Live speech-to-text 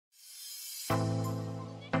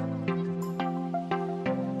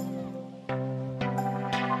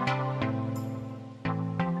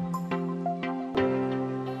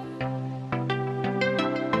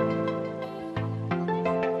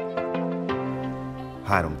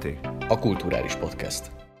3T. A kulturális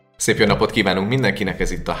podcast. Szép jó napot kívánunk mindenkinek,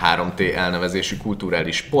 ez itt a 3T elnevezésű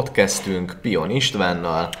kulturális podcastünk Pion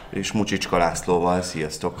Istvánnal És Mucsicska Lászlóval,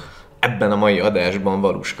 sziasztok! Ebben a mai adásban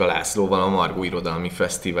Valuska Lászlóval, a Margó Irodalmi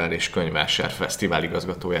Fesztivál és Könyvvásár Fesztivál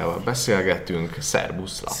igazgatójával beszélgetünk.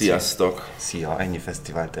 Szerbusz, Laci! Sziasztok! Szia! Ennyi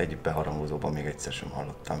fesztivált egy beharangozóban még egyszer sem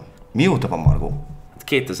hallottam. Mióta van Margó?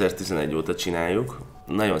 2011 óta csináljuk.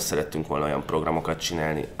 Nagyon szerettünk volna olyan programokat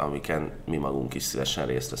csinálni, amiken mi magunk is szívesen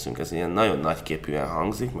részt veszünk. Ez ilyen nagyon nagyképűen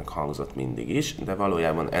hangzik, meg hangzott mindig is, de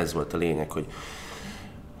valójában ez volt a lényeg, hogy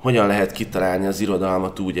hogyan lehet kitalálni az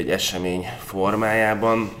irodalmat úgy egy esemény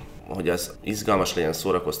formájában, hogy az izgalmas legyen,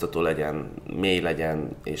 szórakoztató legyen, mély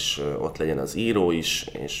legyen, és ott legyen az író is,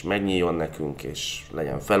 és megnyíljon nekünk, és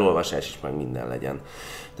legyen felolvasás is, meg minden legyen.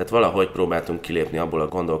 Tehát valahogy próbáltunk kilépni abból a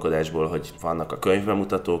gondolkodásból, hogy vannak a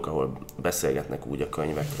könyvbemutatók, ahol beszélgetnek úgy a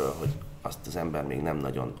könyvekről, hogy azt az ember még nem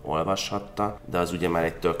nagyon olvashatta, de az ugye már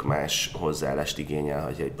egy tök más hozzáállást igényel,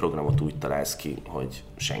 hogy egy programot úgy találsz ki, hogy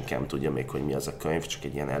senki nem tudja még, hogy mi az a könyv, csak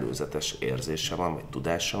egy ilyen előzetes érzése van, vagy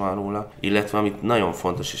tudása van róla. Illetve amit nagyon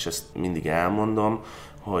fontos, és ezt mindig elmondom,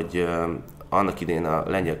 hogy annak idején a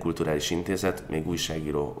Lengyel Kulturális Intézet még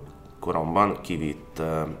újságíró koromban kivitt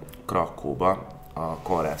Krakóba a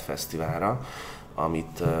Konrád Fesztiválra,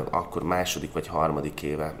 amit akkor második vagy harmadik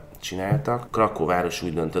éve csináltak. Krakó város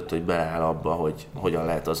úgy döntött, hogy beleáll abba, hogy hogyan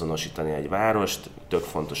lehet azonosítani egy várost, tök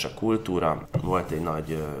fontos a kultúra, volt egy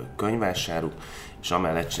nagy könyvvásáruk, és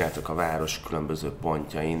amellett csináltak a város különböző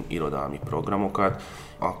pontjain irodalmi programokat.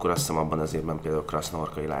 Akkor azt hiszem abban az évben például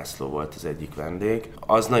Krasznaorkai László volt az egyik vendég.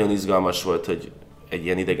 Az nagyon izgalmas volt, hogy egy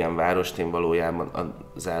ilyen idegen várost, én valójában a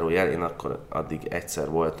zárójel, én akkor addig egyszer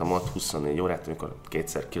voltam ott, 24 órát, amikor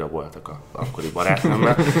kétszer kiraboltak a akkori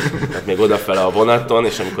barátnőmmel, tehát még odafele a vonaton,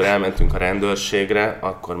 és amikor elmentünk a rendőrségre,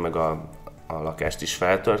 akkor meg a lakást is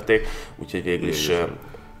feltörték, úgyhogy végül is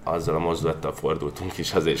azzal a mozdulattal fordultunk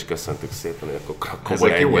is haza, és köszöntük szépen, hogy akkor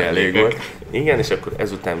Krakóban ennyi elég volt. Igen, és akkor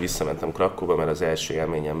ezután visszamentem Krakóba, mert az első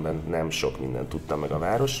élményemben nem sok mindent tudtam meg a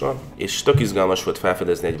városról. És tök izgalmas volt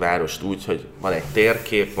felfedezni egy várost úgy, hogy van egy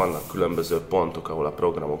térkép, vannak különböző pontok, ahol a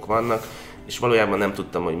programok vannak, és valójában nem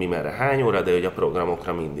tudtam, hogy mi merre hány óra, de hogy a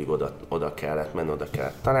programokra mindig oda kellett menni, oda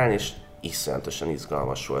kellett találni, és iszonyatosan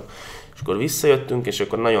izgalmas volt. És akkor visszajöttünk, és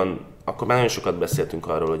akkor már nagyon sokat beszéltünk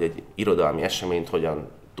arról, hogy egy irodalmi eseményt hogyan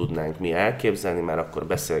tudnánk mi elképzelni, mert akkor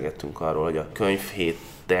beszélgettünk arról, hogy a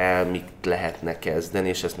könyvhéttel mit lehetne kezdeni,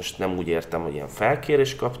 és ezt most nem úgy értem, hogy ilyen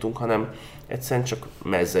felkérést kaptunk, hanem egyszerűen csak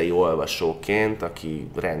mezei olvasóként, aki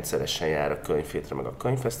rendszeresen jár a könyvhétre, meg a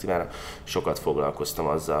könyvfesztiválra, sokat foglalkoztam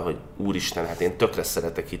azzal, hogy úristen, hát én tökre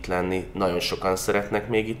szeretek itt lenni, nagyon sokan szeretnek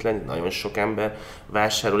még itt lenni, nagyon sok ember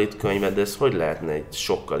vásárol itt könyvet, de ez hogy lehetne egy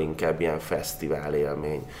sokkal inkább ilyen fesztivál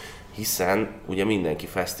élmény? Hiszen ugye mindenki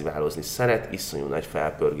fesztiválozni szeret, iszonyú nagy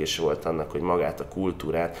felpörgése volt annak, hogy magát a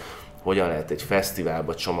kultúrát hogyan lehet egy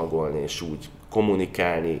fesztiválba csomagolni és úgy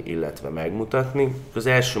kommunikálni, illetve megmutatni. Az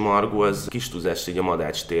első Margó az kis túlzás így a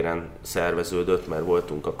Madács téren szerveződött, mert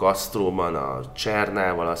voltunk a Kastróban, a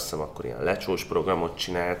Csernával, azt hiszem akkor ilyen lecsós programot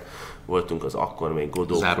csinált, voltunk az akkor még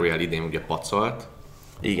Godó. Zárójel idén ugye pacalt.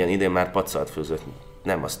 Igen, idén már pacalt főzött.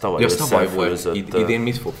 Nem, az tavaly összefőzött. Idén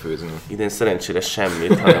mit fog főzni? Idén szerencsére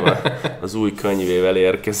semmit, hanem az új könyvével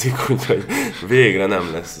érkezik, úgyhogy végre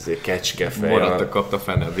nem lesz azért kecskefej. Maradta, kapta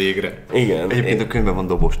fenne végre. Igen. Egyébként a könyvben van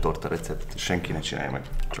dobos torta recept, senki ne csinálja meg,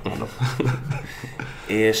 csak mondom.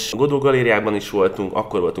 És Godó galériában is voltunk,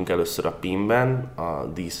 akkor voltunk először a PIM-ben, a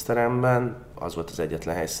díszteremben, az volt az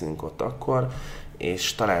egyetlen helyszínünk ott akkor,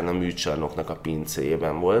 és talán a műcsarnoknak a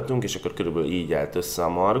pincéjében voltunk, és akkor körülbelül így állt össze a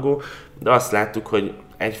Margó. De azt láttuk, hogy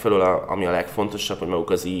egyfelől ami a legfontosabb, hogy maguk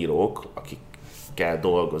az írók, akikkel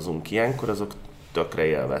dolgozunk ilyenkor, azok tökre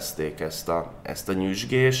élvezték ezt a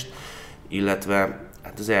nyüzsgést, illetve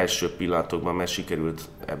hát az első pillanatokban már sikerült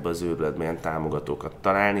ebbe az őrületben ilyen támogatókat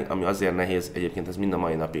találni, ami azért nehéz, egyébként ez mind a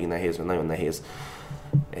mai napig nehéz, mert nagyon nehéz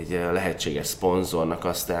egy lehetséges szponzornak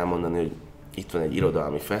azt elmondani, hogy itt van egy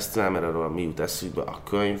irodalmi fesztivál, mert arról mi jut eszükbe a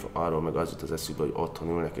könyv, arról meg az jut az eszükbe, hogy otthon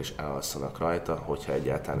ülnek és elalszanak rajta, hogyha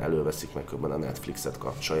egyáltalán előveszik, meg közben a Netflixet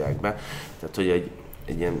kapcsolják be. Tehát, hogy egy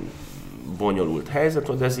ilyen bonyolult helyzet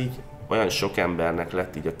volt, de ez így olyan sok embernek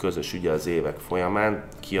lett így a közös ügye az évek folyamán,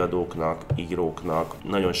 kiadóknak, íróknak,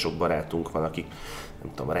 nagyon sok barátunk van, akik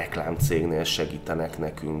nem tudom, a reklámcégnél segítenek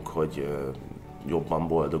nekünk, hogy jobban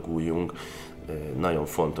boldoguljunk. Nagyon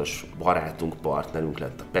fontos barátunk, partnerünk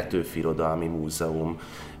lett a Petőfi Irodalmi Múzeum,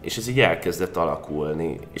 és ez így elkezdett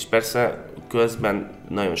alakulni. És persze közben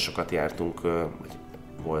nagyon sokat jártunk,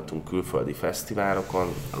 voltunk külföldi fesztiválokon,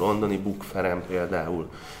 a londoni Book Fairen például,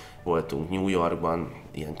 voltunk New Yorkban,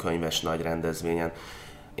 ilyen könyves nagy rendezvényen,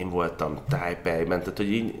 én voltam Taipeiben, tehát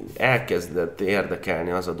hogy így elkezdett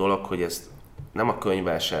érdekelni az a dolog, hogy ezt nem a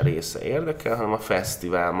könyvvásár része érdekel, hanem a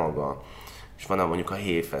fesztivál maga. És van mondjuk a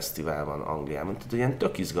Hay Fesztivál van Angliában. Tehát ilyen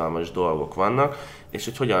tök izgalmas dolgok vannak, és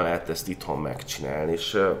hogy hogyan lehet ezt itthon megcsinálni.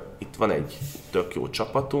 És itt van egy tök jó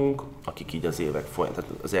csapatunk, akik így az évek folyamán,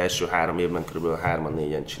 tehát az első 3 évben kb.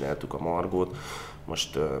 3-4-en csináltuk a Margót,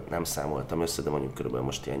 most nem számoltam össze, de mondjuk körülbelül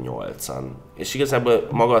most ilyen 8-an. És igazából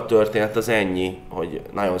maga a történet az ennyi, hogy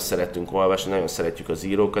nagyon szeretünk olvasni, nagyon szeretjük az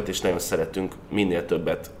írókat, és nagyon szeretünk minél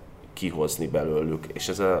többet kihozni belőlük. És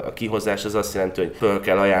ez a kihozás az azt jelenti, hogy föl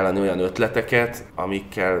kell ajánlani olyan ötleteket,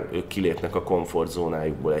 amikkel ők kilépnek a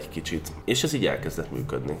komfortzónájukból egy kicsit. És ez így elkezdett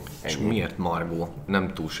működni. És miért Margó?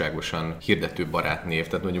 Nem túlságosan hirdetőbarát név,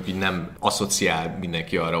 tehát mondjuk így nem asszociál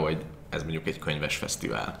mindenki arra, hogy ez mondjuk egy könyves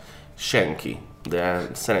fesztivál. Senki, de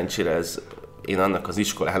szerencsére én annak az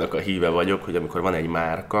iskolának a híve vagyok, hogy amikor van egy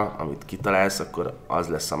márka, amit kitalálsz, akkor az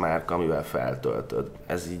lesz a márka, amivel feltöltöd.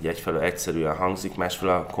 Ez így egyfelől egyszerűen hangzik,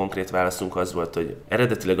 másfelől a konkrét válaszunk az volt, hogy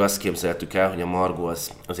eredetileg azt képzeltük el, hogy a Margó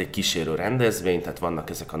az egy kísérő rendezvény, tehát vannak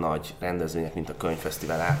ezek a nagy rendezvények, mint a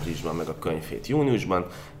könyvfesztivál áprilisban, meg a könyvhét júniusban,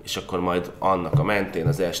 és akkor majd annak a mentén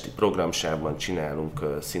az esti programsában csinálunk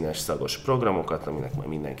színes, szagos programokat, aminek majd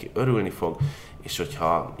mindenki örülni fog, és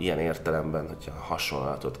hogyha ilyen értelemben, hogyha a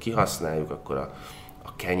hasonlatot kihasználjuk, akkor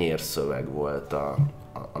a kenyérszöveg volt a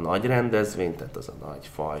nagy rendezvény, tehát az a nagy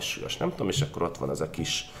fajsúlyos, nem tudom, és akkor ott van az a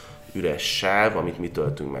kis üres sáv, amit mi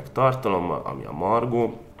töltünk meg tartalommal, ami a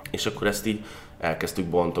Margó, és akkor ezt így elkezdtük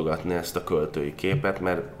bontogatni, ezt a költői képet,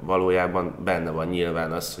 mert valójában benne van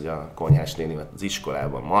nyilván az, hogy a konyhás nénimet az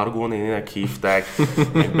iskolában Margó néninek hívták,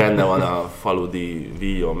 meg benne van a faludi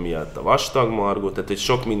víjon miatt a vastag Margó, tehát hogy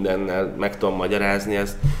sok mindennel meg tudom magyarázni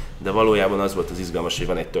ezt, de valójában az volt az izgalmas, hogy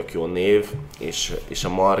van egy tök jó név, és a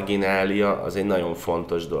marginália az egy nagyon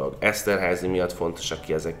fontos dolog. Eszterházy miatt fontos,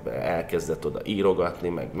 aki ezekbe elkezdett oda írogatni,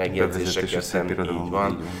 meg megjegyzéseket tenni, így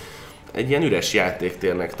van. Egy ilyen üres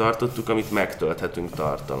játéktérnek tartottuk, amit megtölthetünk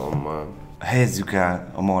tartalommal. Helyezzük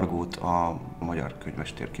el a Margót a magyar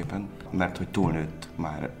könyves térképen, mert hogy túlnőtt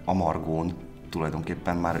már a Margón,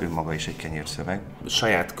 tulajdonképpen már önmaga is egy kenyérszöveg.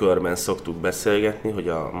 Saját körben szoktuk beszélgetni, hogy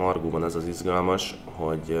a Margóban az izgalmas,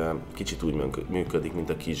 hogy kicsit úgy működik, mint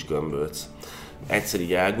a kis gömbölc. Egyszer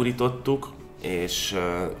így elgurítottuk, és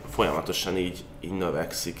folyamatosan így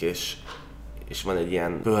növekszik, és van egy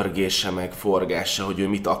ilyen pörgése, meg forgása, hogy ő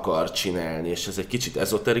mit akar csinálni, és ez egy kicsit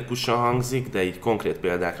ezoterikusan hangzik, de így konkrét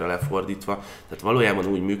példákra lefordítva, tehát valójában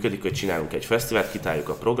úgy működik, hogy csinálunk egy fesztivált, kitáljuk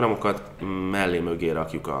a programokat, mellé-mögé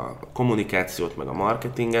rakjuk a kommunikációt, meg a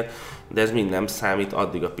marketinget, de ez mind nem számít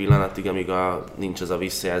addig a pillanatig, amíg nincs az a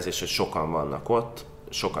visszajelzés, hogy sokan vannak ott,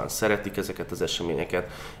 sokan szeretik ezeket az eseményeket,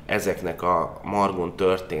 ezeknek a Margón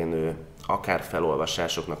történő akár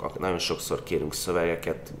felolvasásoknak, nagyon sokszor kérünk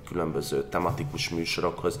szövegeket különböző tematikus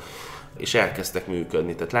műsorokhoz, és elkezdtek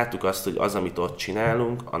működni. Tehát láttuk azt, hogy az, amit ott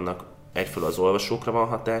csinálunk, annak egyfelől az olvasókra van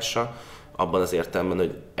hatása, abban az értelemben,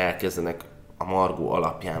 hogy elkezdenek a Margó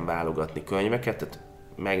alapján válogatni könyveket, tehát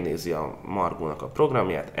megnézi a Margónak a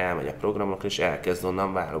programját, elmegy a programokra, és elkezd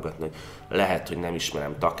onnan válogatni, hogy lehet, hogy nem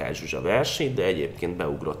ismerem Takács Zsuzsa versét, de egyébként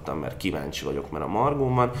beugrottam, mert kíváncsi vagyok, mert a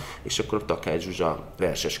Margón van, és akkor Takács Zsuzsa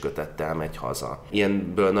verses kötettel megy haza.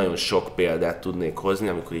 Ilyenből nagyon sok példát tudnék hozni,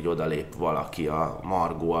 amikor így odalép valaki a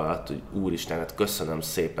Margó alatt, hogy úristen, hát köszönöm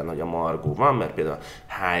szépen, hogy a Margó van, mert például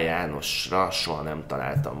H. Jánosra soha nem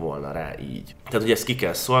találtam volna rá így. Tehát, hogy ezt ki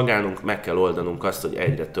kell szolgálnunk, meg kell oldanunk azt, hogy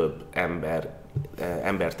egyre több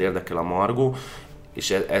embert érdekel a Margó, és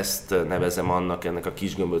ezt nevezem ennek a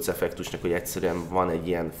kisgömbölc effektusnak, hogy egyszerűen van egy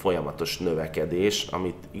ilyen folyamatos növekedés,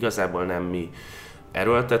 amit igazából nem mi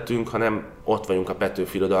erőltetünk, hanem ott vagyunk a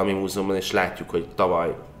Petőfi Irodalmi Múzeumban, és látjuk, hogy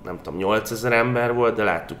tavaly, nem tudom, 8000 ember volt, de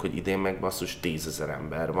láttuk, hogy idén meg basszus 10 000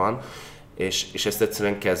 ember van, és ezt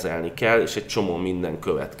egyszerűen kezelni kell, és egy csomó minden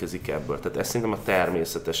következik ebből. Tehát ez szerintem a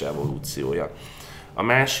természetes evolúciója. A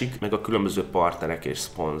másik, meg a különböző partnerek és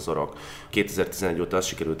szponzorok. 2011 óta azt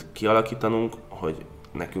sikerült kialakítanunk, hogy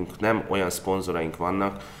nekünk nem olyan szponzoraink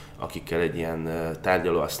vannak, akikkel egy ilyen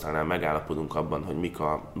tárgyalóasztalnál megállapodunk abban, hogy mik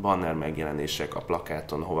a banner megjelenések, a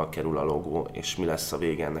plakáton hova kerül a logó, és mi lesz a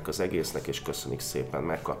vége ennek az egésznek, és köszönjük szépen,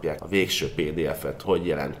 megkapják a végső PDF-et, hogy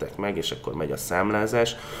jelentek meg, és akkor megy a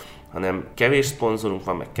számlázás, hanem kevés szponzorunk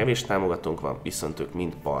van, meg kevés támogatónk van, viszont ők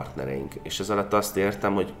mind partnereink. És ez alatt azt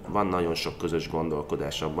értem, hogy van nagyon sok közös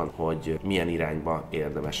gondolkodás abban, hogy milyen irányba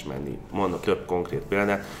érdemes menni. Mondok több konkrét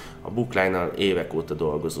példát. A Bookline-nal évek óta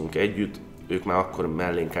dolgozunk együtt, ők már akkor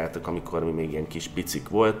mellénk álltak, amikor mi még ilyen kis picik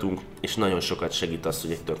voltunk, és nagyon sokat segít az,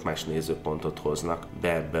 hogy egy tök más nézőpontot hoznak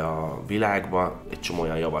be ebbe a világba, egy csomó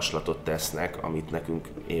olyan javaslatot tesznek, amit nekünk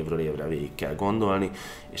évről évre végig kell gondolni,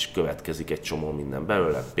 és következik egy csomó minden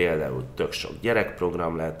belőle, például tök sok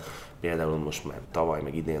gyerekprogram lett, például most már tavaly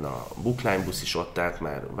meg idén a booklánybusz is ott állt,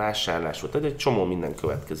 már vásárlás volt, tehát egy csomó minden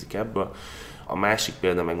következik ebből. A másik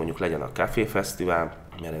példa meg mondjuk legyen a Café Fesztivál,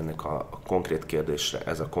 mert ennek a konkrét kérdésre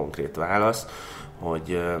ez a konkrét válasz,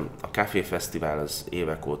 hogy a Café Fesztivál az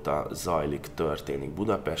évek óta zajlik, történik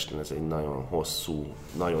Budapesten, ez egy nagyon hosszú,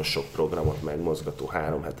 nagyon sok programot megmozgató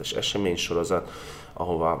 3 hetes eseménysorozat,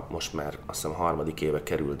 ahova most már azt hiszem 3. éve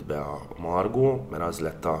került be a Margó, mert az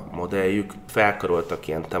lett a modelljük. Felkaroltak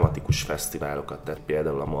ilyen tematikus fesztiválokat, tehát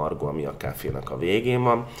például a Margó, ami a kávénak a végén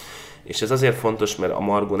van, és ez azért fontos, mert a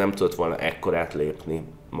Margó nem tudott volna ekkorát lépni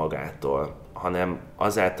magától, hanem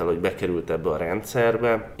azáltal, hogy bekerült ebbe a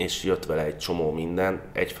rendszerbe, és jött vele egy csomó minden.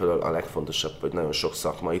 Egyfelől a legfontosabb, hogy nagyon sok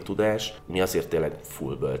szakmai tudás. Mi azért tényleg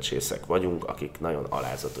full bölcsészek vagyunk, akik nagyon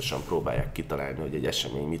alázatosan próbálják kitalálni, hogy egy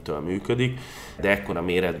esemény mitől működik, de ekkora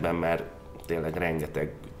méretben már tényleg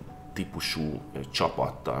rengeteg típusú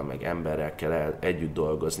csapattal, meg emberrel kell együtt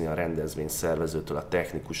dolgozni, a rendezvényszervezőtől a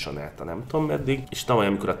technikuson át a nem tudom meddig. És tavaly,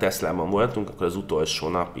 amikor a Teslában voltunk, akkor az utolsó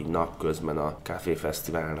nap, így napközben a Café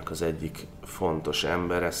Fesztiválnak az egyik fontos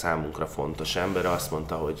embere, számunkra fontos embere azt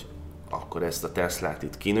mondta, hogy akkor ezt a Teslát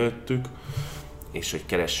itt kinőttük, és hogy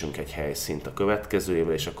keressünk egy helyszínt a következő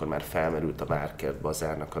évre, és akkor már felmerült a Várkert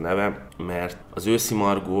Bazárnak a neve, mert az őszi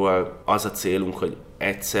Margóval az a célunk, hogy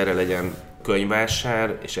egyszerre legyen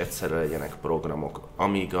könyvvásár, és egyszerre legyenek programok.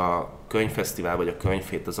 Amíg a könyvfesztivál vagy a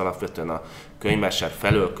könyvhét az alapvetően a könyvvásár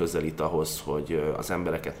felől közelít ahhoz, hogy az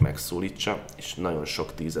embereket megszólítsa, és nagyon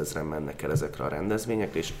sok tízezren mennek el ezekre a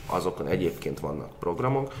rendezvényekre, és azokon egyébként vannak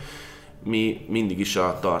programok. Mi mindig is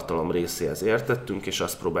a tartalom részéhez értettünk, és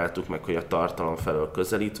azt próbáltuk meg, hogy a tartalom felől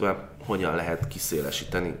közelítve hogyan lehet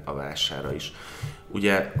kiszélesíteni a vásárra is.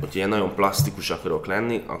 Ugye, hogyha ilyen nagyon plastikus akarok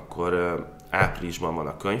lenni, akkor áprilisban van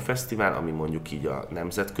a könyvfesztivál, ami mondjuk így a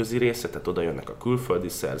nemzetközi része, tehát oda jönnek a külföldi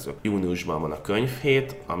szerzők. Júniusban van a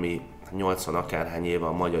könyvhét, ami 80 akárhány éve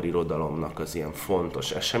a magyar irodalomnak az ilyen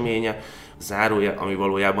fontos eseménye, zárója, ami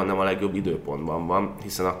valójában nem a legjobb időpontban van,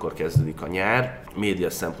 hiszen akkor kezdődik a nyár. Média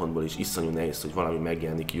szempontból is iszonyú nehéz, hogy valami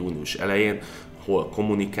megjelenik június elején, hol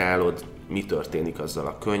kommunikálod, mi történik azzal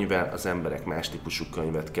a könyvvel, az emberek más típusú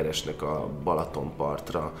könyvet keresnek a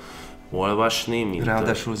Balatonpartra olvasni.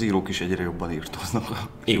 Ráadásul az írók is egyre jobban írtoznak a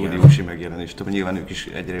júniusi megjelenéstől. Nyilván ők is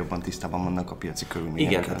egyre jobban tisztában vannak a piaci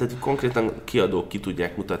körülményekkel. Igen, tehát konkrétan kiadók ki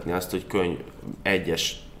tudják mutatni azt, hogy könyv,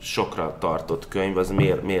 egyes sokra tartott könyv, az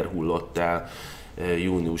miért hullott el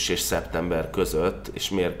június és szeptember között, és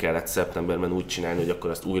miért kellett szeptemberben úgy csinálni, hogy akkor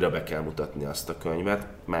azt újra be kell mutatni azt a könyvet.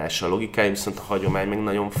 Más a logikája, viszont a hagyomány meg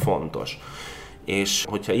nagyon fontos. És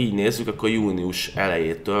hogyha így nézzük, akkor június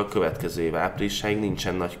elejétől következő év áprilisáig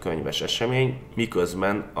nincsen nagy könyves esemény,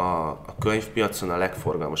 miközben a könyvpiacon a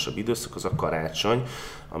legforgalmasabb időszak az a karácsony,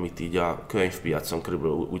 amit így a könyvpiacon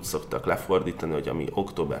körülbelül úgy szoktak lefordítani, hogy ami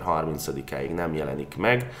október 30-áig nem jelenik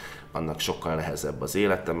meg, annak sokkal nehezebb az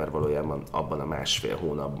élete, mert valójában abban a 1,5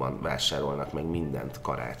 hónapban vásárolnak meg mindent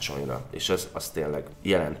karácsonyra. És az tényleg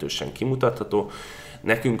jelentősen kimutatható.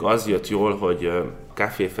 Nekünk az jött jól, hogy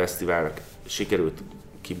Café Fesztiválnak sikerült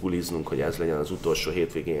kibuliznunk, hogy ez legyen az utolsó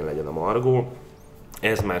hétvégén legyen a Margó.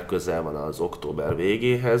 Ez már közel van az október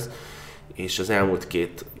végéhez, és az elmúlt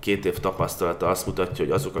két év tapasztalata azt mutatja,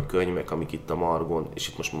 hogy azok a könyvek, amik itt a Margón, és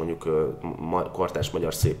itt most mondjuk kortárs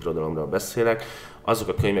magyar szépirodalomról beszélek, azok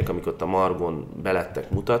a könyvek, amik ott a Margón belettek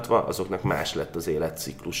mutatva, azoknak más lett az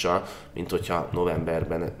életciklusa, mint hogyha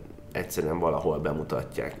novemberben egyszerűen valahol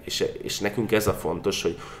bemutatják. És nekünk ez a fontos,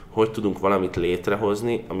 hogy tudunk valamit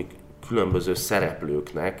létrehozni, ami különböző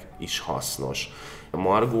szereplőknek is hasznos. A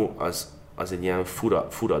Margó az egy ilyen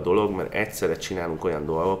fura dolog, mert egyszerre csinálunk olyan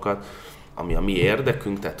dolgokat, ami a mi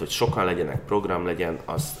érdekünk, tehát hogy sokan legyenek, program legyen,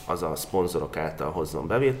 az a szponzorok által hozzon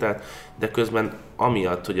bevételt, de közben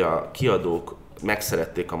amiatt, hogy a kiadók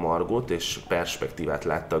megszerették a Margót és perspektívát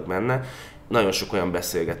láttak benne, nagyon sok olyan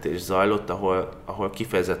beszélgetés zajlott, ahol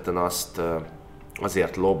kifejezetten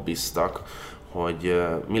azért lobbiztak, hogy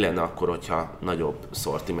mi lenne akkor, hogyha nagyobb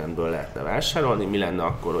szortimentből lehetne vásárolni, mi lenne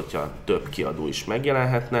akkor, hogyha több kiadó is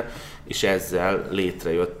megjelenhetne, és ezzel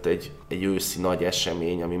létrejött egy őszi nagy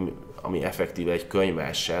esemény, ami effektíve egy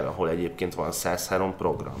könyvvásár, ahol egyébként van 103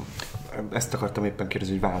 program. Ezt akartam éppen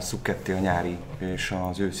kérdezni, hogy válasszuk ketté a nyári és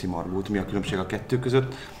az őszi margót. Mi a különbség a kettő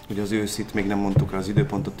között? Ugye az őszit még nem mondtuk rá az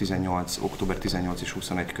időpontot, október 18 és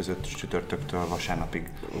 21 között csütörtöktől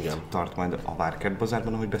vasárnapig Igen. tart majd a Várkert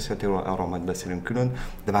bazárban, ahogy beszéltél, arról majd beszélünk külön,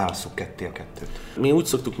 de válasszuk ketté a kettőt. Mi úgy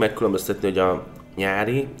szoktuk megkülönböztetni, hogy a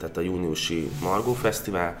nyári, tehát a júniusi Margó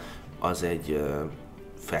Fesztivál az egy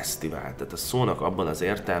fesztivál. Tehát a szónak abban az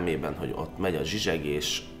értelmében, hogy ott megy a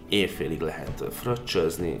zsizsegés, évfélig lehet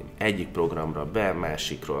fröccsözni, egyik programra be,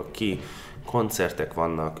 másikról ki, koncertek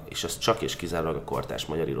vannak, és az csak és kizárólag a kortárs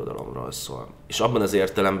magyar irodalomról szól. És abban az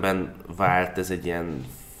értelemben vált ez egy ilyen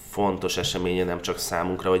fontos eseménye nem csak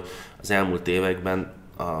számunkra, hogy az elmúlt években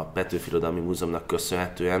a Petőfi Irodalmi Múzeumnak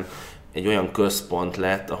köszönhetően egy olyan központ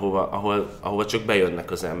lett, ahova csak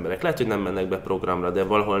bejönnek az emberek. Lehet, hogy nem mennek be programra, de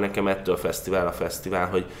valahol nekem ettől a fesztivál,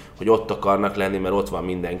 hogy ott akarnak lenni, mert ott van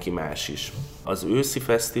mindenki más is. Az őszi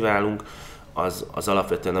fesztiválunk az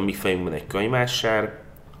alapvetően a mi fejünkben egy könyvvásár,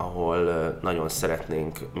 ahol nagyon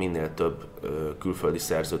szeretnénk minél több külföldi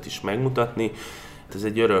szerzőt is megmutatni. Ez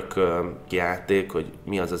egy örök játék, hogy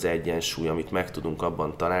mi az az egyensúly, amit meg tudunk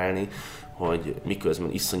abban találni, hogy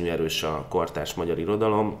miközben iszonyú erős a kortárs magyar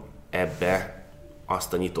irodalom, ebbe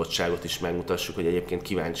azt a nyitottságot is megmutassuk, hogy egyébként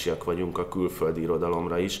kíváncsiak vagyunk a külföldi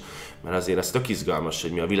irodalomra is, mert azért ez tök izgalmas,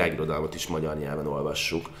 hogy mi a világirodalmat is magyar nyelven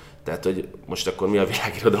olvassuk. Tehát, hogy most akkor mi a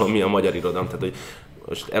világirodalom, mi a magyar irodalom, tehát, hogy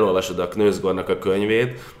most elolvasod a Knőzgornak a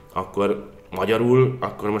könyvét, akkor magyarul,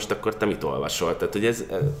 akkor te mit olvasol? Tehát, hogy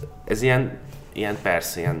ez ilyen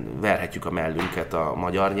persze, ilyen verhetjük a mellünket a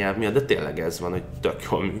magyar nyelv miatt, de tényleg ez van, hogy tök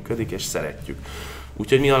jól működik, és szeretjük.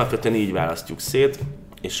 Úgyhogy mi alapvetően így választjuk szét,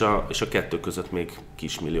 és a kettő között még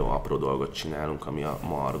kismillió apró dolgot csinálunk, ami a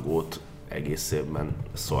Margót egész évben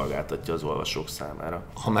szolgáltatja az olvasók számára.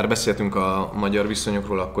 Ha már beszéltünk a magyar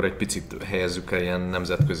viszonyokról, akkor egy picit helyezzük el ilyen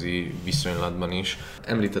nemzetközi viszonylatban is.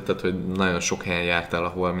 Említetted, hogy nagyon sok helyen jártál,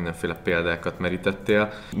 ahol mindenféle példákat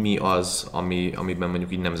merítettél. Mi az, amiben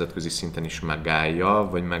mondjuk így nemzetközi szinten is megállja,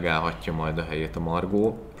 vagy megállhatja majd a helyét a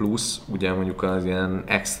Margó? Plusz ugye mondjuk az ilyen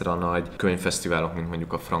extra nagy könyvfesztiválok, mint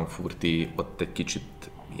mondjuk a frankfurti, ott egy kicsit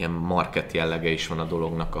ilyen market jellege is van a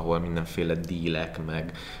dolognak, ahol mindenféle dílek,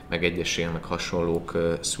 meg egyesél, meg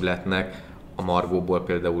hasonlók születnek. A Margóból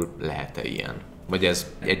például lehet-e ilyen? Vagy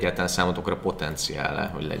ez egyáltalán számotokra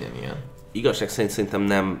potenciál-e, hogy legyen ilyen? Igazság szerint szerintem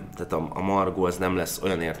nem, tehát a Margó az nem lesz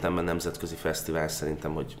olyan értelemben nemzetközi fesztivál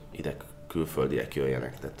szerintem, hogy ide külföldiek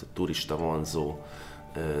jöjjenek, tehát turista vonzó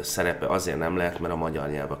szerepe azért nem lehet, mert a magyar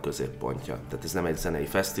nyelv a középpontja. Tehát ez nem egy zenei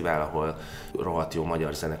fesztivál, ahol rohadt jó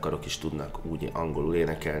magyar zenekarok is tudnak úgy angolul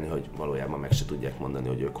énekelni, hogy valójában meg se tudják mondani,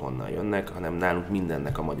 hogy ők honnan jönnek, hanem nálunk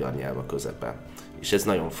mindennek a magyar nyelv a közepe. És ez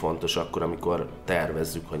nagyon fontos akkor, amikor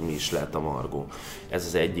tervezzük, hogy mi is lehet a Margó. Ez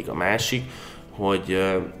az egyik. A másik, hogy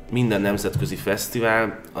minden nemzetközi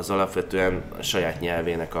fesztivál az alapvetően a saját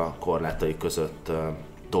nyelvének a korlátai között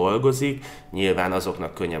dolgozik, nyilván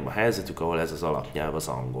azoknak könnyebb a helyzetük, ahol ez az alapnyelv az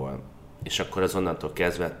angol. És akkor az onnantól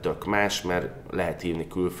kezdve tök más, mert lehet hívni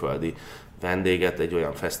külföldi vendéget egy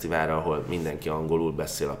olyan fesztiválra, ahol mindenki angolul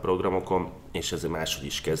beszél a programokon, és ez máshogy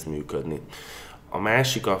is kezd működni. A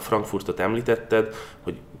másik, a Frankfurtot említetted,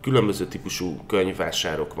 hogy különböző típusú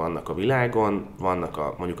könyvvásárok vannak a világon, vannak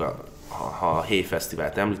ha a Hey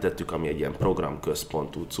Fesztivált említettük, ami egy ilyen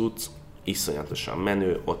programközpontú cucc, iszonyatosan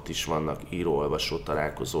menő, ott is vannak író-olvasó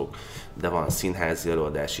találkozók, de van színházi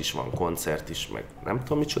előadás is, van koncert is, meg nem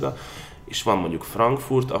tudom micsoda, és van mondjuk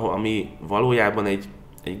Frankfurt, ami valójában egy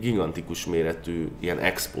gigantikus méretű, ilyen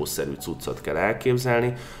expószerű cuccot kell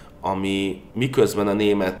elképzelni, ami miközben a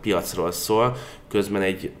német piacról szól, közben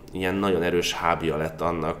egy ilyen nagyon erős hubja lett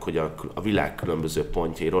annak, hogy a világ különböző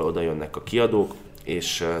pontjairól oda jönnek a kiadók,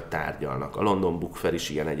 és tárgyalnak. A London Book Fair is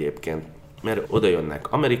ilyen egyébként, mert oda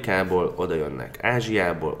jönnek Amerikából, oda jönnek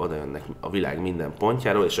Ázsiából, oda jönnek a világ minden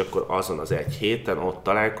pontjáról, és akkor azon az egy héten ott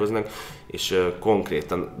találkoznak, és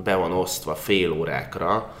konkrétan be van osztva fél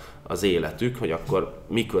órákra az életük, hogy akkor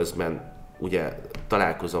miközben ugye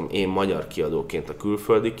találkozom én magyar kiadóként a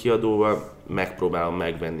külföldi kiadóval, megpróbálom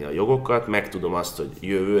megvenni a jogokat, megtudom azt, hogy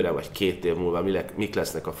jövőre vagy 2 év múlva mik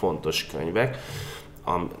lesznek a fontos könyvek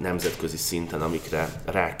a nemzetközi szinten, amikre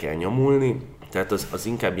rá kell nyomulni. Tehát az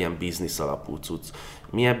inkább ilyen biznisz alapú cucc.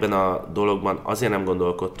 Mi ebben a dologban azért nem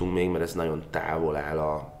gondolkodtunk még, mert ez nagyon távol áll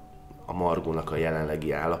a Margónak a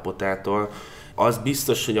jelenlegi állapotától. Az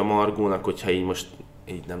biztos, hogy a Margónak, hogyha így most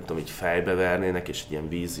így nem tudom, így fejbe vernének, és egy ilyen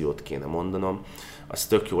víziót kéne mondanom, az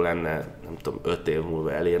tök jó lenne, nem tudom, 5 év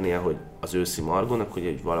múlva elérnie, hogy az őszi Margónak,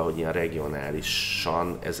 hogy valahogy ilyen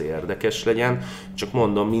regionálisan ez érdekes legyen. Csak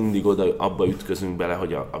mondom, mindig abba ütközünk bele,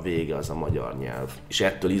 hogy a vége az a magyar nyelv. És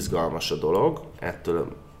ettől izgalmas a dolog,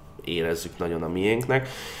 ettől érezzük nagyon a miénknek.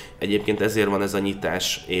 Egyébként ezért van ez a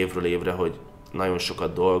nyitás évről évre, hogy nagyon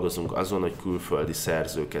sokat dolgozunk azon, hogy külföldi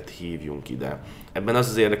szerzőket hívjunk ide. Ebben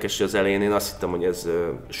az érdekes, hogy az elején én azt hittem, hogy ez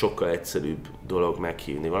sokkal egyszerűbb dolog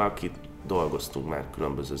meghívni valakit. Dolgoztunk már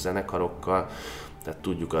különböző zenekarokkal, tehát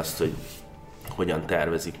tudjuk azt, hogy hogyan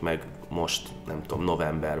tervezik meg most, nem tudom,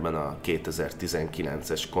 novemberben a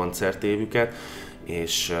 2019-es koncertévüket,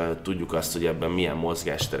 és tudjuk azt, hogy ebben milyen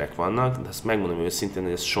mozgásterek vannak, de azt megmondom őszintén,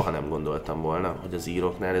 hogy ezt soha nem gondoltam volna, hogy az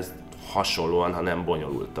íróknál ez hasonlóan, ha nem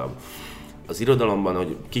bonyolultabb. Az irodalomban,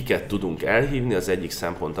 hogy kiket tudunk elhívni, az egyik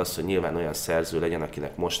szempont az, hogy nyilván olyan szerző legyen,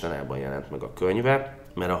 akinek mostanában jelent meg a könyve,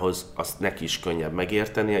 mert ahhoz azt neki is könnyebb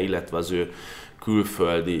megértenie, illetve az ő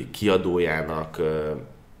külföldi kiadójának,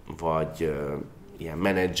 vagy ilyen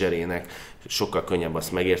menedzserének sokkal könnyebb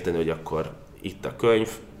azt megérteni, hogy akkor itt a könyv,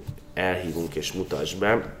 elhívunk és mutasd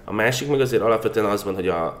be. A másik meg azért alapvetően az van,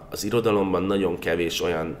 hogy az irodalomban nagyon kevés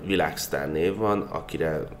olyan világsztár név van,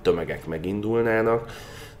 akire tömegek megindulnának.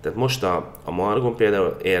 Tehát most a Margon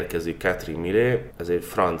például érkezik Catherine Millet, ez egy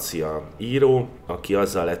francia író, aki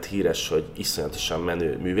azzal lett híres, hogy iszonyatosan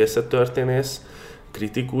menő művészettörténész,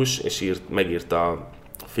 kritikus, és megírta a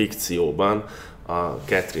fikcióban a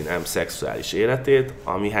Catherine M. szexuális életét,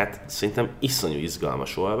 ami hát szerintem iszonyú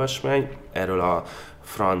izgalmas olvasmány. Erről a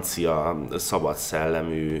francia szabad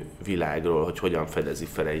szellemű világról, hogy hogyan fedezi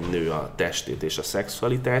fel egy nő a testét és a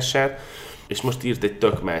szexualitását, és most írt egy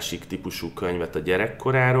tök másik típusú könyvet a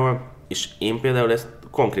gyerekkoráról, és én például ezt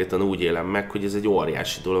konkrétan úgy élem meg, hogy ez egy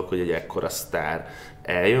óriási dolog, hogy egy ekkora sztár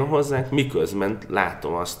eljön hozzánk, miközben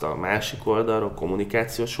látom azt a másik oldalról,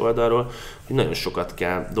 kommunikációs oldalról, hogy nagyon sokat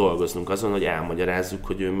kell dolgoznunk azon, hogy elmagyarázzuk,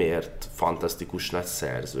 hogy ő miért fantasztikus nagy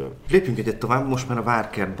szerző. Lépjünk egyet tovább, most már a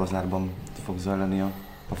Várkert bazárban fog zajlani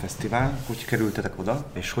a fesztivál. Hogy kerültetek oda,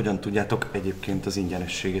 és hogyan tudjátok egyébként az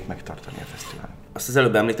ingyenességét megtartani a fesztivál? Azt az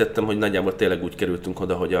előbb említettem, hogy nagyjából tényleg úgy kerültünk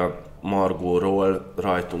oda, hogy a Margóról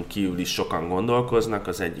rajtunk kívül is sokan gondolkoznak.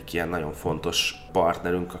 Az egyik ilyen nagyon fontos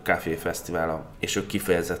partnerünk a Café Fesztivál, és ők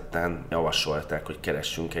kifejezetten javasolták, hogy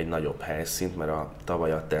keressünk egy nagyobb helyszínt, mert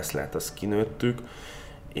tavaly a Teslát azt kinőttük,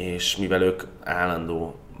 és mivel ők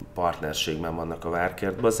állandó partnerségben vannak a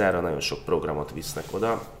Várkert bazárra, nagyon sok programot visznek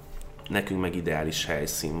oda, nekünk meg ideális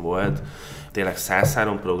helyszín volt. Tényleg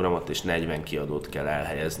 103 programot és 40 kiadót kell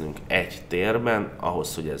elhelyeznünk egy térben,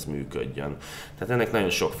 ahhoz, hogy ez működjön. Tehát ennek nagyon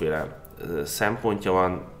sokféle szempontja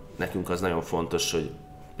van. Nekünk az nagyon fontos, hogy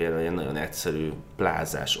például egy nagyon egyszerű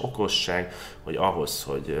plázás okosság, hogy ahhoz,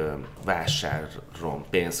 hogy vásáron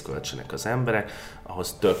pénzt költsenek az emberek,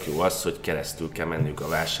 ahhoz tök jó az, hogy keresztül kell mennünk a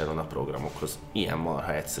vásáron a programokhoz. Ilyen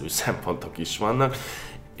marha egyszerű szempontok is vannak.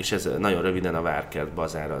 És ez nagyon röviden a Várkert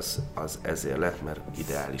bazár az ezért lett, mert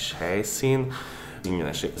ideális helyszín.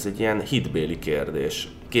 Ez egy ilyen hitbéli kérdés.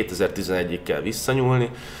 2011-ig kell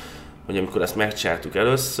visszanyúlni, hogy amikor ezt megcsináltuk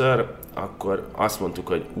először, akkor azt mondtuk,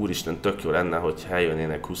 hogy úristen, tök jó lenne, hogy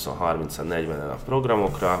eljönnének 20-30-40-en a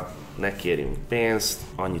programokra, ne kérjünk pénzt,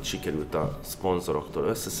 annyit sikerült a szponzoroktól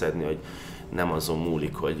összeszedni, hogy nem azon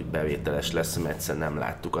múlik, hogy bevételes lesz, mert egyszerűen nem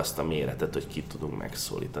láttuk azt a méretet, hogy ki tudunk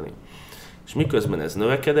megszólítani. És miközben ez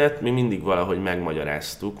növekedett, mi mindig valahogy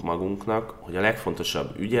megmagyaráztuk magunknak, hogy a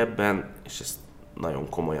legfontosabb ügy ebben, és ezt nagyon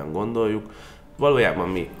komolyan gondoljuk, valójában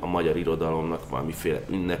mi a magyar irodalomnak valamiféle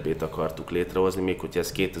ünnepét akartuk létrehozni, még hogyha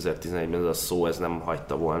ez 2011-ben ez a szó ez nem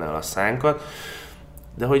hagyta volna el a szánkat,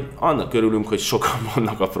 de hogy annak örülünk, hogy sokan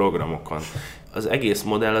vannak a programokon. Az egész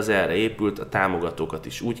modell az erre épült, a támogatókat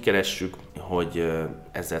is úgy keressük, hogy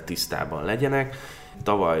ezzel tisztában legyenek.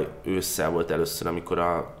 Tavaly ősszel volt először,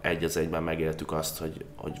 amikor egy az egyben megéltük azt,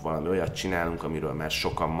 hogy valami olyat csinálunk, amiről már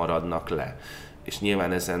sokan maradnak le. És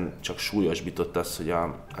nyilván ezen csak súlyosbított az, hogy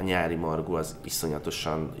a nyári Margó az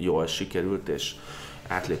iszonyatosan jól sikerült, és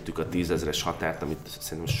átléptük a 10 000-es határt, amit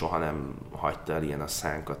szerintem soha nem hagyta el ilyen a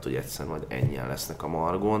szánkat, hogy egyszer majd ennyien lesznek a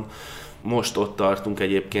Margón. Most ott tartunk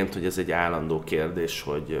egyébként, hogy ez egy állandó kérdés,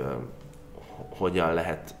 hogy hogyan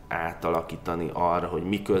lehet átalakítani arra, hogy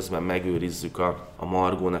miközben megőrizzük a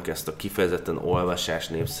Margónak ezt a kifejezetten olvasás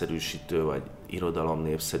népszerűsítő, vagy irodalom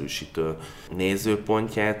népszerűsítő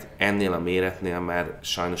nézőpontját. Ennél a méretnél már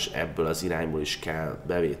sajnos ebből az irányból is kell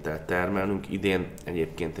bevételt termelnünk. Idén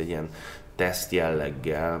egyébként egy ilyen teszt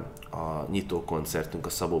jelleggel a nyitó koncertünk, a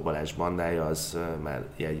Szabó Balázs bandája, az már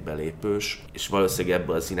jegybelépős, és valószínűleg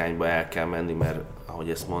ebbe az irányba el kell menni, mert ahogy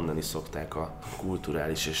ezt mondani szokták, a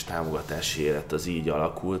kulturális és támogatási élet az így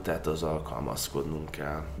alakul, tehát az alkalmazkodnunk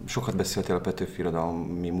kell. Sokat beszéltél a Petőfi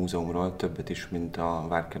Irodalmi Múzeumról, többet is, mint a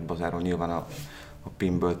Várkert Bazáról. Nyilván a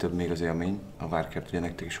PIM-ből több még az élmény, a Várkert ugye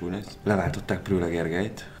nektek is új lesz. Leváltották Prőle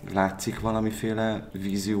Gergelyt. Látszik valamiféle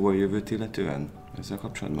vízió a jövőt illetően ezzel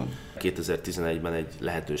kapcsolatban? 2011-ben egy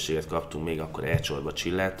lehetőséget kaptunk még akkor Elcsorba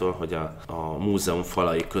Csillától, hogy a múzeum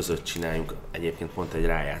falai között csináljunk egyébként pont egy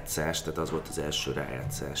rájátszást, tehát az volt az első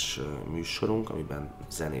rájátszás műsorunk, amiben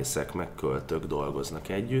zenészek meg költők dolgoznak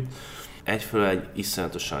együtt. Egyfelől egy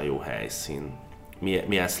iszonyatosan jó helyszín.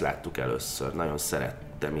 Mi ezt láttuk először, nagyon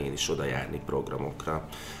szerettem én is oda járni programokra.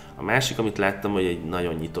 A másik, amit láttam, hogy egy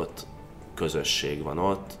nagyon nyitott közösség van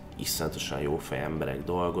ott, iszonyatosan jó fej emberek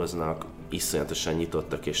dolgoznak, iszonyatosan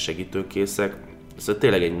nyitottak és segítőkészek. Szóval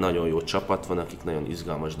tényleg egy nagyon jó csapat van, akik nagyon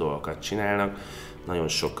izgalmas dolgokat csinálnak, nagyon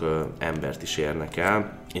sok embert is érnek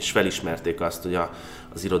el, és felismerték azt, hogy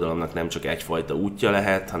az irodalomnak nem csak egyfajta útja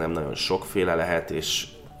lehet, hanem nagyon sokféle lehet, és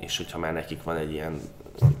hogyha már nekik van egy ilyen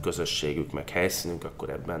közösségük, meg helyszínünk, akkor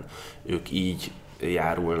ebben ők így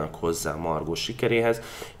járulnak hozzá a Margó sikeréhez,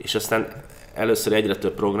 és aztán először egyre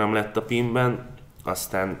több program lett a PIM-ben,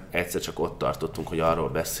 aztán egyszer csak ott tartottunk, hogy arról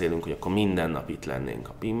beszélünk, hogy akkor minden nap itt lennénk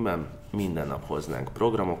a PIM-ben, minden nap hoznánk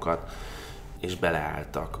programokat, és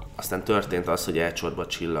beleálltak. Aztán történt az, hogy Elcsorba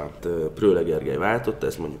Csilla Prőle Gergely váltott,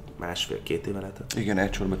 ez mondjuk 1,5-2 éve lehetett. Igen,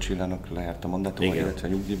 Elcsorba Csillának lejárt a mandátuma, illetve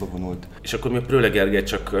nyugdíjba vonult. És akkor mi a Prőle Gergely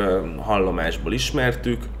csak hallomásból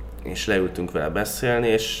ismertük, és leültünk vele beszélni,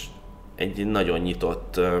 és egy nagyon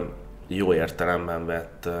nyitott, jó értelemben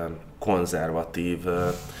vett, konzervatív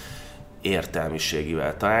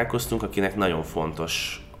értelmiségivel találkoztunk, akinek nagyon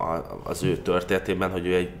fontos az ő történetében, hogy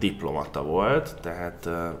ő egy diplomata volt, tehát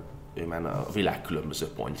ő már a világ különböző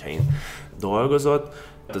pontjain dolgozott.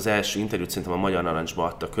 Az első interjút szerintem a Magyar Narancsba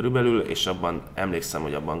adta körülbelül, és abban emlékszem,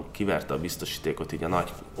 hogy abban kiverte a biztosítékot így a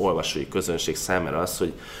nagy olvasói közönség számára az,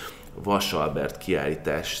 hogy Vas Albert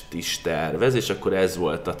kiállítást is tervez, és akkor ez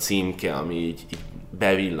volt a címke, ami így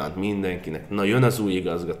bevillant mindenkinek. Na, jön az új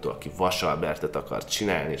igazgató, aki Vas Albertet akar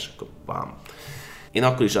csinálni, és akkor bam. Én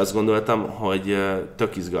akkor is azt gondoltam, hogy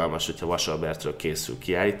tök izgalmas, hogyha Vas Albertről készül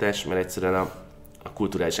kiállítás, mert egyszerűen a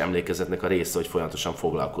kulturális emlékezetnek a része, hogy folyamatosan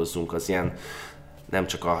foglalkozzunk az ilyen, nem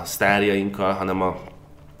csak a sztárjainkkal, hanem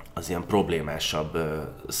az ilyen problémásabb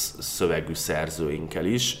szövegű szerzőinkkel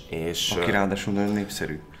is. És, aki ráadásul nagyon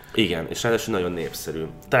népszerű. Igen, és ráadásul nagyon népszerű.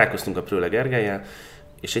 Találkoztunk a Prőle Gergellyel,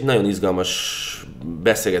 és egy nagyon izgalmas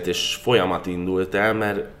beszélgetés folyamat indult el,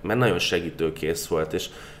 mert nagyon segítőkész volt, és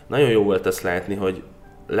nagyon jó volt azt látni, hogy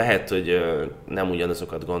lehet, hogy nem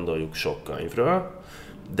ugyanazokat gondoljuk sok könyvről,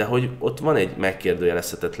 de hogy ott van egy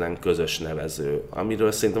megkérdőjelezhetetlen közös nevező,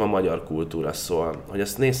 amiről szerintem a magyar kultúra szól, hogy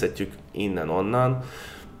azt nézhetjük innen-onnan,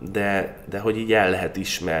 de hogy így el lehet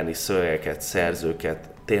ismerni szövegeket, szerzőket,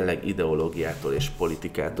 tényleg ideológiától és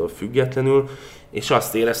politikától függetlenül, és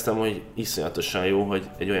azt éreztem, hogy iszonyatosan jó, hogy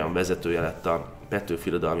egy olyan vezetője lett a Petőfi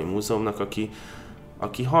Irodalmi Múzeumnak,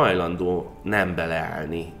 aki hajlandó nem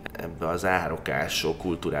beleállni ebbe az árokásó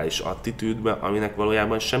kulturális attitűdbe, aminek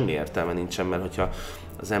valójában semmi értelme nincsen, mert hogyha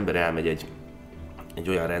az ember elmegy egy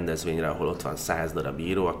olyan rendezvényre, ahol ott van 100 darab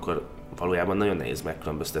író, akkor valójában nagyon nehéz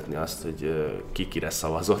megkülönböztetni azt, hogy ki kire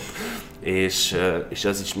szavazott, és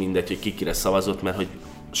az is mindegy, hogy ki kire szavazott, mert hogy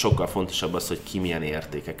sokkal fontosabb az, hogy ki milyen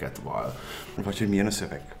értékeket val. Vagy hogy milyen a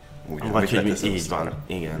szöveg. Vagy hogy így van,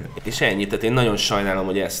 igen. És ennyi, tehát én nagyon sajnálom,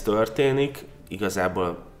 hogy ez történik,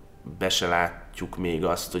 igazából be se látjuk még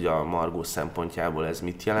azt, hogy a Margó szempontjából ez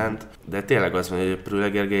mit jelent, de tényleg az van, hogy Prőle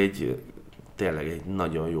Gergely tényleg egy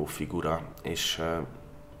nagyon jó figura, és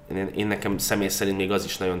én nekem személy szerint még az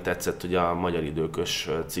is nagyon tetszett, hogy a Magyar Időkös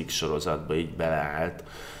cikksorozatba így beleállt,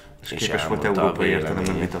 és képes volt európai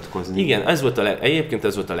értelemben vitatkozni. Igen, egyébként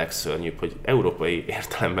ez volt a legszörnyűbb, hogy európai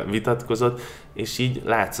értelemben vitatkozott, és így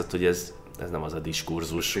látszott, hogy ez nem az a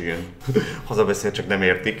diskurzus. Igen. Hazabeszél, csak nem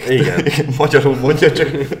értik. Igen. Magyarul mondja,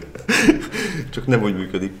 csak nem úgy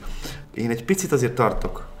működik. Én egy picit azért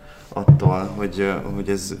tartok attól, hogy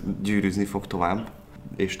ez gyűrűzni fog tovább,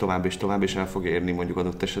 és tovább, és el fogja érni mondjuk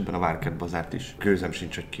adott esetben a Várkert Bazárt is. Gőzem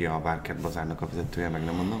sincs, hogy ki a Várkert Bazárnak a vezetője, meg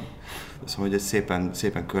nem mondom. Szóval, hogy ez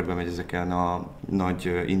szépen körbe megy ezeken a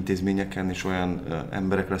nagy intézményeken, és olyan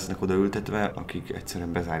emberek lesznek odaültetve, akik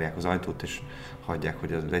egyszerűen bezárják az ajtót, és hagyják,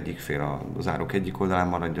 hogy az egyik fél az árok egyik oldalán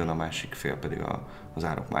maradjon, a másik fél pedig az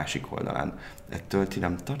árok másik oldalán. Ettől ti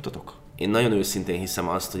nem tartotok? én nagyon őszintén hiszem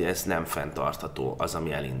azt, hogy ez nem fenntartható, az,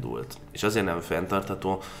 ami elindult. És azért nem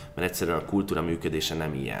fenntartható, mert egyszerűen a kultúra működése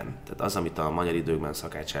nem ilyen. Tehát az, amit a Magyar Időkben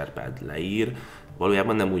Szakács Árpád leír,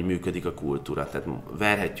 valójában nem úgy működik a kultúra. Tehát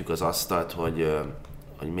verhetjük az asztalt,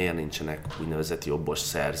 hogy miért nincsenek úgynevezett jobbos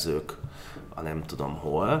szerzők a nem tudom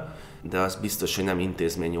hol, de az biztos, hogy nem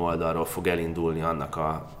intézményi oldalról fog elindulni annak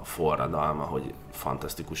a forradalma, hogy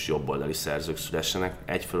fantasztikus jobboldali szerzők szülessenek.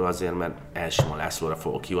 Egyfelől azért, mert Elsimon Lászlóra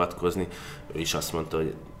fogok hivatkozni, ő is azt mondta,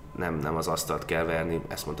 hogy nem az asztalt kell verni,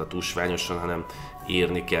 ezt mondta tusványosan, hanem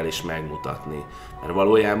írni kell és megmutatni. Mert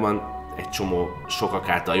valójában egy csomó sokak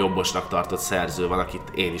által jobbosnak tartott szerző van,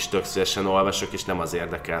 akit én is tök szívesen olvasok, és nem az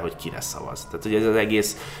érdekel, hogy kire szavaz. Tehát, hogy ez az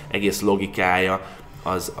egész logikája,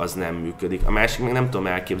 az nem működik. A másik meg nem tudom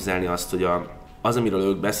elképzelni azt, hogy az, amiről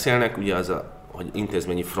ők beszélnek, ugye az, hogy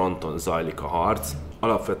intézményi fronton zajlik a harc,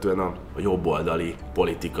 alapvetően a jobboldali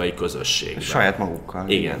politikai közösségben. Saját magukkal.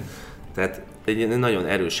 Igen. Tehát egy nagyon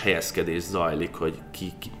erős helyezkedés zajlik, hogy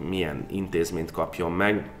ki milyen intézményt kapjon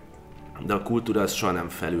meg, de a kultúra az soha nem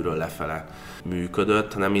felülről lefele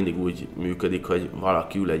működött, hanem mindig úgy működik, hogy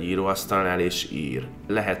valaki ül egy íróasztalnál és ír.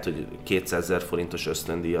 Lehet, hogy 200 000 forintos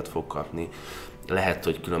ösztöndíjat fog kapni, lehet,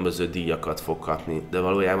 hogy különböző díjakat fog kapni, de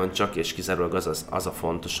valójában csak és kizárólag az a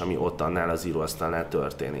fontos, ami ott annál az íróasztalnál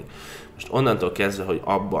történik. Most onnantól kezdve, hogy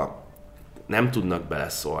abba nem tudnak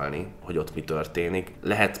beleszólni, hogy ott mi történik,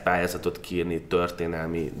 lehet pályázatot kiírni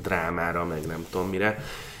történelmi drámára, meg nem tudom mire,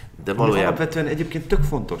 de valójában... Alapvetően egyébként tök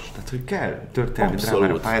fontos, tehát hogy kell történelmi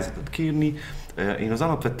drámára pályázatot kiírni. Én az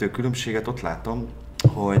alapvető különbséget ott látom,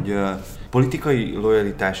 hogy politikai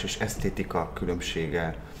lojalitás és esztétika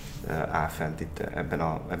különbsége áll fent itt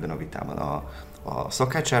ebben a vitában. A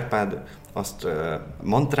Szakács Árpád azt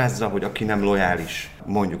mantrázza, hogy aki nem lojális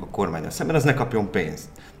mondjuk a kormánnyal szemben, az ne kapjon pénzt.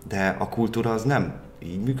 De a kultúra az nem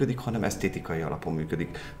így működik, hanem esztétikai alapon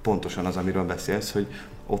működik. Pontosan az, amiről beszélsz, hogy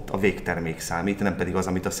ott a végtermék számít, nem pedig az,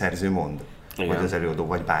 amit a szerző mond. Igen. Vagy az előadó,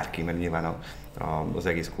 vagy bárki, mert nyilván az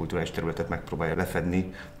egész kulturális területet megpróbálja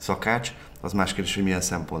lefedni Szakács. Az más kérdés, hogy milyen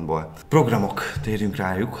szempontból. Programok, térjünk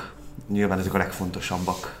rájuk. Nyilván ezek a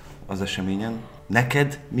legfontosabbak az eseményen.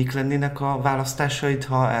 Neked mik lennének a választásaid,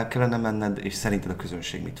 ha el kellene menned, és szerinted a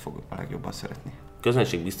közönség mit fog a legjobban szeretni? A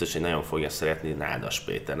közönség biztos, hogy nagyon fogja szeretni Nádas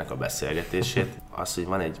Péternek a beszélgetését. Az, hogy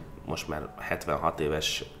van egy most már 76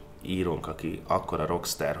 éves írónk, aki akkora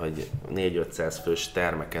rockstar, hogy 400-500 fős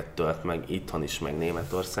termeket tölt meg itthon is, meg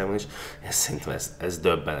Németországban is, szerintem ez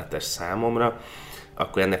döbbenetes számomra.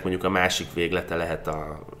 Akkor ennek mondjuk a másik véglete lehet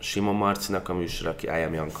a Simon Marcinak a műsor, aki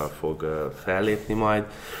I.M. Jankkal fog fellépni majd,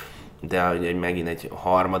 de hogy megint egy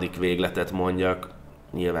harmadik végletet mondjak,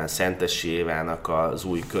 nyilván Szentesi Évának az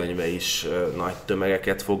új könyve is nagy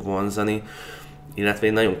tömegeket fog vonzani, illetve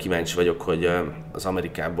én nagyon kíváncsi vagyok, hogy az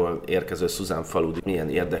Amerikából érkező Susan Faludi milyen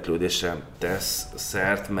érdeklődésre tesz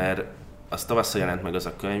szert, mert az tavasszal jelent meg az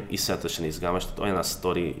a könyv, iszonyatosan izgalmas, tehát olyan a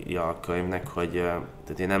sztoria a könyvnek, hogy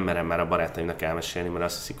tehát én nem merem már a barátaimnak elmesélni, mert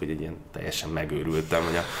azt hiszik, hogy egy ilyen teljesen megőrültem,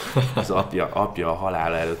 hogy az apja a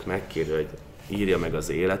halála előtt megkéri, hogy írja meg az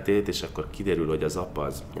életét, és akkor kiderül, hogy az apa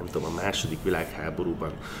az, nem tudom, a II.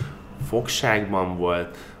 Világháborúban fogságban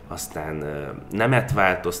volt, aztán nemet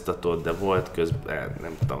változtatott, de volt közben,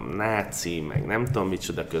 nem tudom, náci, meg nem tudom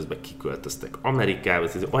micsoda, közben kiköltöztek Amerikába,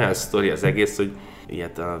 ez olyan sztori az egész, hogy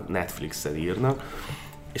ilyet a Netflixen írnak,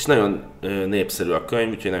 és nagyon népszerű a könyv,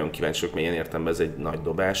 úgyhogy nagyon kíváncsi vagyok, mert én értelemben ez egy nagy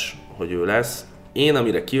dobás, hogy ő lesz. Én,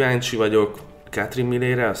 amire kíváncsi vagyok, Katrin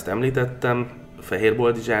Millére, azt említettem, Fehér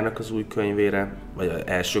Boldizsának az új könyvére, vagy az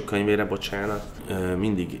első könyvére, bocsánat.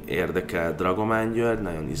 Mindig érdekel Dragomán György,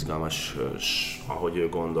 nagyon izgalmas, ahogy ő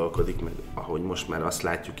gondolkodik, meg ahogy most már azt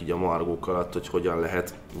látjuk így a margók alatt, hogy hogyan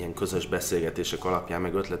lehet ilyen közös beszélgetések alapján,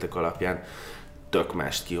 meg ötletek alapján tök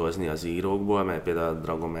mást kihozni az írókból, mert például a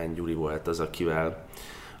Dragomán Gyuri volt az, akivel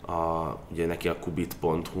ugye neki a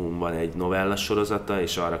kubit.hu-n van egy novella sorozata,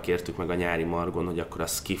 és arra kértük meg a nyári margon, hogy akkor a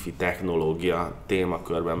skifi technológia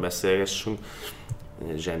témakörben beszélgessünk.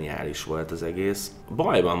 Zseniális volt az egész.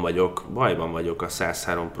 Bajban vagyok a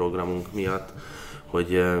 103 programunk miatt,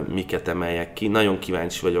 hogy miket emeljek ki. Nagyon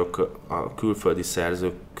kíváncsi vagyok a külföldi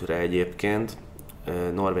szerzőkre egyébként.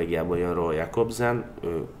 Norvégiából jön Roy Jakobsen, ő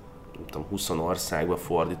nem tudom, 20 országba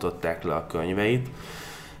fordították le a könyveit.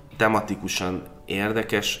 Tematikusan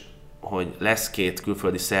érdekes, hogy lesz két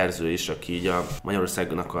külföldi szerző is, aki így a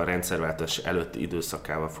Magyarországnak a rendszerváltás előtti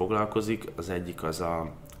időszakával foglalkozik. Az egyik az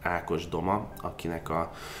a Ákos Doma, akinek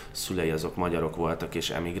a szülei azok magyarok voltak és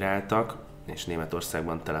emigráltak, és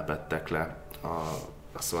Németországban telepedtek le a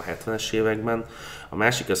azt mondom a 70-es években. A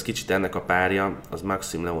másik az kicsit ennek a párja, az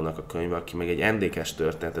Maxim Leónak a könyve, aki meg egy NDK-s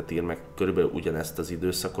történetet ír meg körülbelül ugyanezt az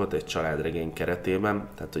időszakot egy családregény keretében,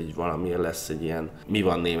 tehát hogy valamiért lesz egy ilyen mi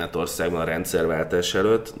van Németországban a rendszerváltás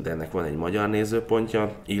előtt, de ennek van egy magyar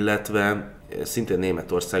nézőpontja, illetve szintén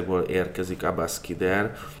Németországból érkezik Abbas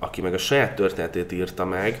Kider, aki meg a saját történetét írta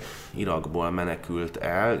meg, Irakból menekült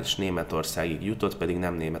el, és Németországig jutott, pedig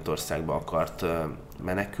nem Németországba akart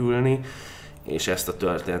menekülni, és ezt a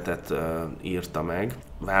történetet írta meg.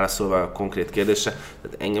 Válaszolva a konkrét kérdésre,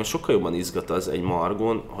 tehát engem sokkal jobban izgat az egy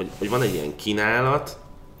Margon, hogy van egy ilyen kínálat,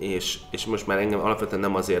 és most már engem alapvetően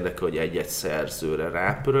nem az érdekel, hogy egy-egy szerzőre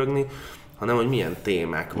rápörögni, hanem hogy milyen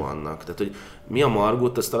témák vannak. Tehát, hogy mi a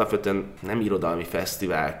Margót, azt alapvetően nem irodalmi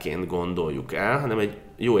fesztiválként gondoljuk el, hanem egy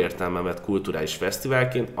jó értelemben vett kulturális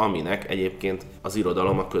fesztiválként, aminek egyébként az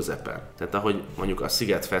irodalom a közepe. Tehát ahogy mondjuk a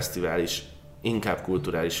Sziget Fesztivál is inkább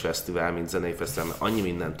kulturális fesztivál, mint zenei fesztivál, mert annyi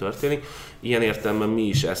minden történik. Ilyen értelemben mi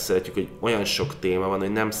is ezt szeretjük, hogy olyan sok téma van,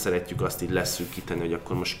 hogy nem szeretjük azt így leszűkíteni, hogy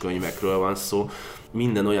akkor most könyvekről van szó.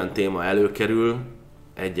 Minden olyan téma előkerül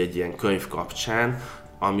egy-egy ilyen könyv kapcsán,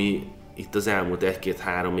 ami itt az elmúlt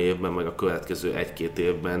 1-2-3 évben, meg a következő 1-2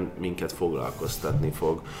 évben minket foglalkoztatni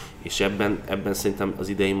fog. És ebben szerintem az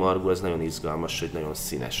idei Margó az nagyon izgalmas, hogy nagyon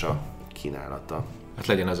színes a kínálata. Hát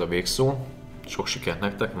legyen ez a végszó. Sok sikert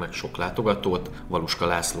nektek, meg sok látogatót. Valuska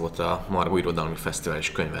Lászlót, a Margó Irodalmi Fesztivál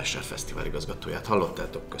és Könyvvásár Fesztivál igazgatóját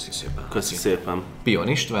hallottátok. Köszi szépen. Köszi szépen. Pion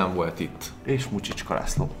István volt itt. És Mucsicska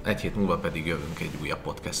László. Egy hét múlva pedig jövünk egy újabb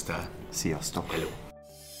podcasttel. Sziasztok! Hello.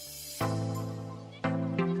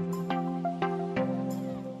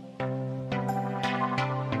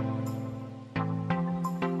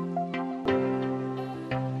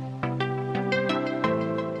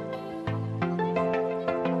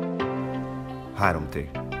 Három T.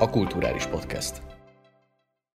 A Kulturális Podcast.